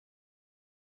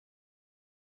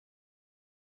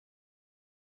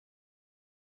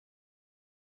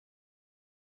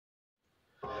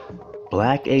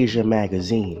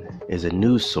Blackasiamagazine is a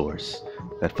news source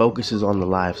that focuses on the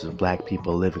lives of black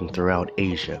people living throughout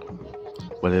Asia,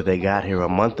 whether they got here a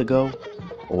month ago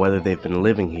or whether they've been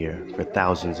living here for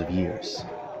thousands of years.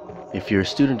 If you're a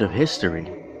student of history,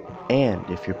 and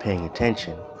if you're paying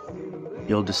attention,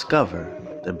 you'll discover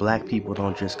that black people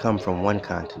don't just come from one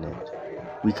continent,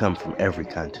 we come from every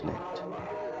continent.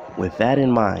 With that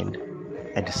in mind,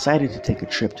 I decided to take a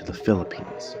trip to the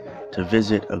Philippines to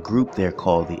visit a group there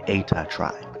called the Aeta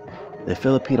tribe. They're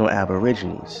Filipino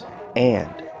aborigines,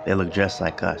 and they look just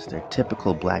like us. They're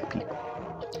typical black people.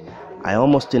 I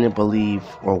almost didn't believe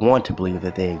or want to believe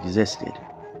that they existed.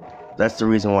 That's the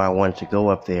reason why I wanted to go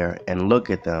up there and look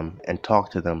at them and talk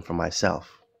to them for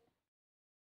myself.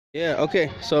 Yeah,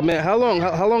 okay. So, man, how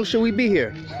long should we be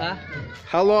here? Huh?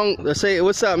 How long? Let's say,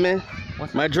 what's up, man?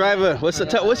 My driver. What's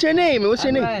your name? What's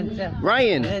your name? Ryan. Yeah.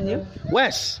 Ryan. And you?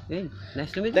 Wes. Hey,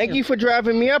 nice to meet you. Thank you for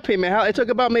driving me up here, man. It took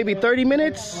about maybe 30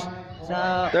 minutes?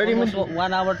 30 minutes?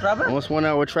 1 hour travel? Almost 1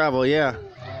 hour travel, yeah.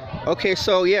 Okay,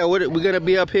 so yeah, we're going to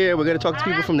be up here. We're going to talk to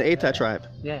people from the Aeta tribe.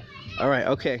 Yeah. All right,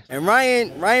 okay. And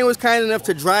Ryan was kind enough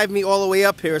to drive me all the way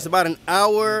up here. It's about an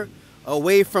hour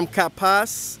away from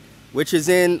Capas, which is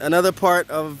in another part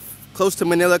of close to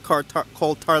Manila called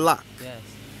Tarlac. Yes.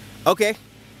 Okay.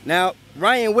 Now,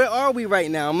 Ryan, where are we right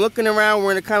now? I'm looking around.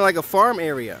 We're in a kind of like a farm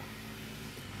area.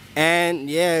 And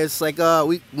yeah, it's like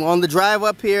we on the drive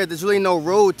up here, there's really no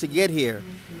road to get here.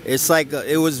 It's like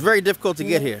it was very difficult to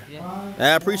get here. Yeah. I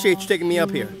appreciate you taking me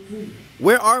up here.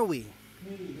 Where are we?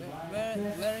 We're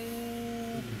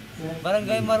in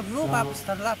Barangay Marglu, Capas,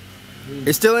 Tarlac.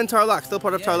 It's still in Tarlac, still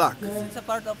part of Tarlac. It's a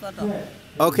part of Tarlac.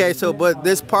 Okay, so but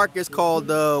this park is called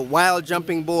the Wild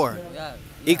Jumping Boar Yeah.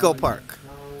 Eco Park.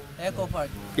 Eco Park.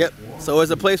 Yep. So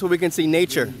it's a place where we can see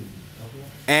nature.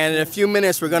 And in a few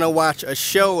minutes, we're gonna watch a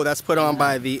show that's put on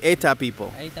by the Aeta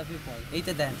people. Aeta people.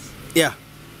 Aeta dance. Yeah.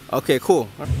 Okay. Cool.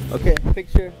 Okay.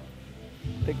 Picture.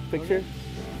 Picture.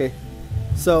 Okay.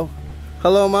 So,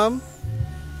 hello, Mom.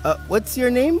 What's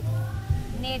your name?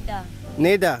 Neda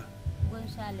Neda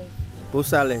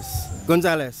Gonzalez.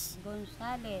 Gonzalez.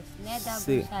 Neda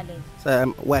Sí. Gonzalez. So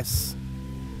I'm Wes.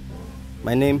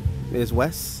 My name is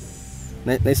Wes.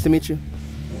 Nice to meet you.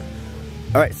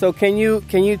 All right. So can you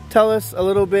tell us a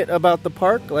little bit about the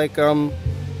park? Like can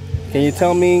you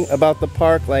tell me about the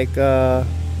park? Like the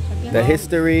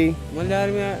history.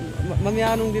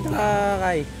 Mamiyanong dito ka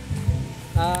kay.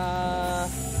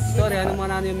 Story ano man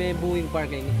ano yung may buwing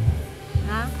park ay.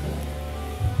 Ha?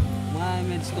 Mga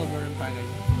may discover ng park ay.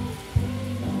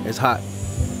 It's hot.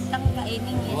 Tang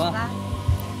kaining yes Wow. ba?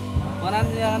 Wala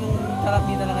niya anong sarap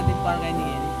dito lang din park ay ni.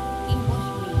 King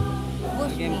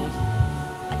Bushmi. Game Bushmi. boss.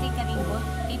 Ati ka rin boss.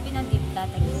 Pipinandip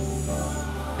tatagi.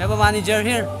 We have a manager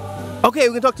here. Okay,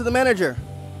 we can talk to the manager.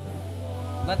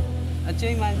 But at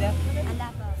yung manager. Anda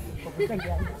pa.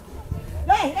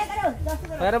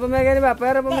 Para pa may gani ba?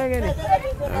 Para pa may gani. I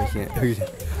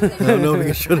don't know if we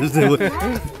can show this.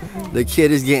 The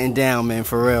kid is getting down, man.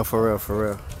 For real.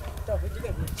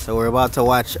 So we're about to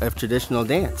watch a traditional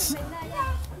dance.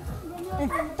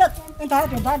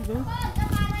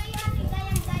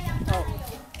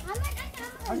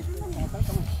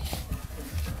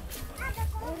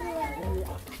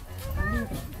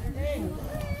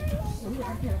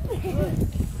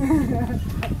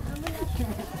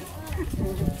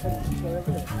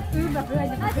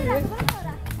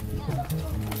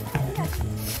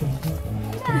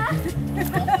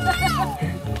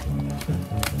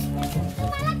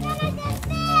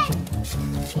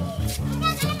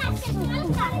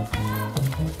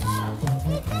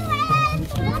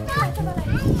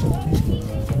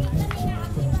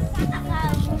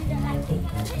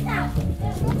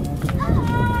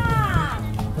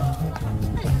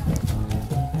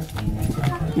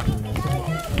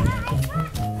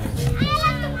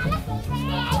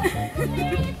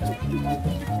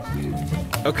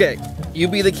 Okay, you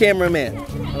be the cameraman.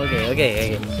 Okay.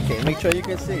 Okay, make sure you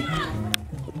can see.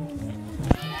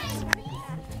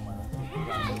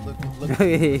 Look.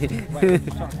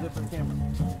 Different camera.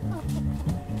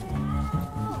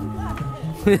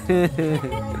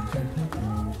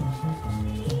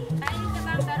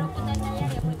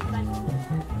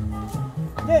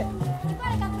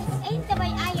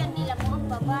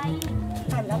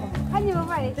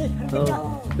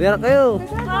 Biar kayo.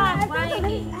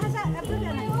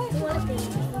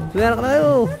 Biar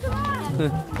kayo.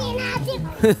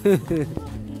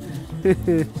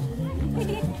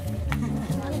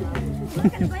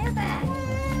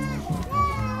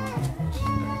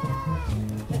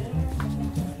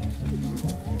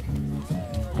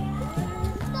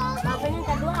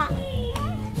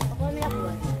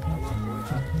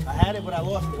 I had it, but I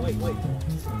lost it. Wait.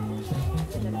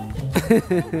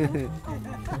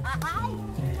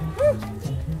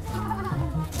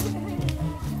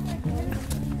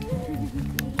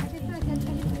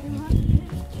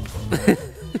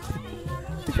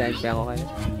 Selfie ako kayo.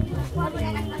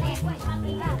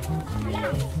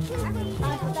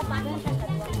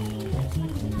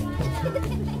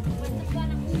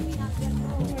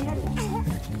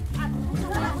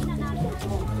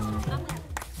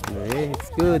 Okay, it's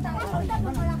good.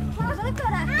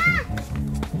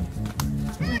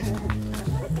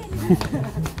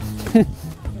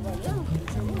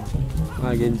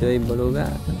 Mag-enjoy yung baluga.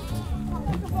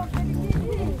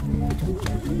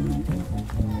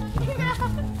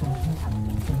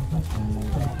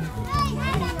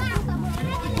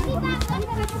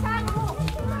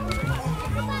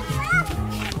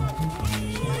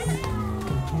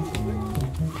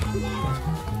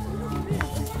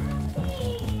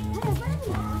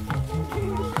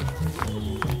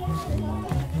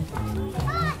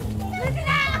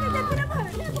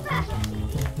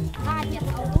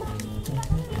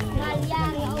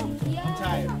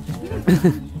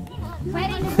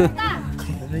 Pwede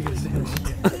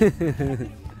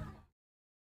na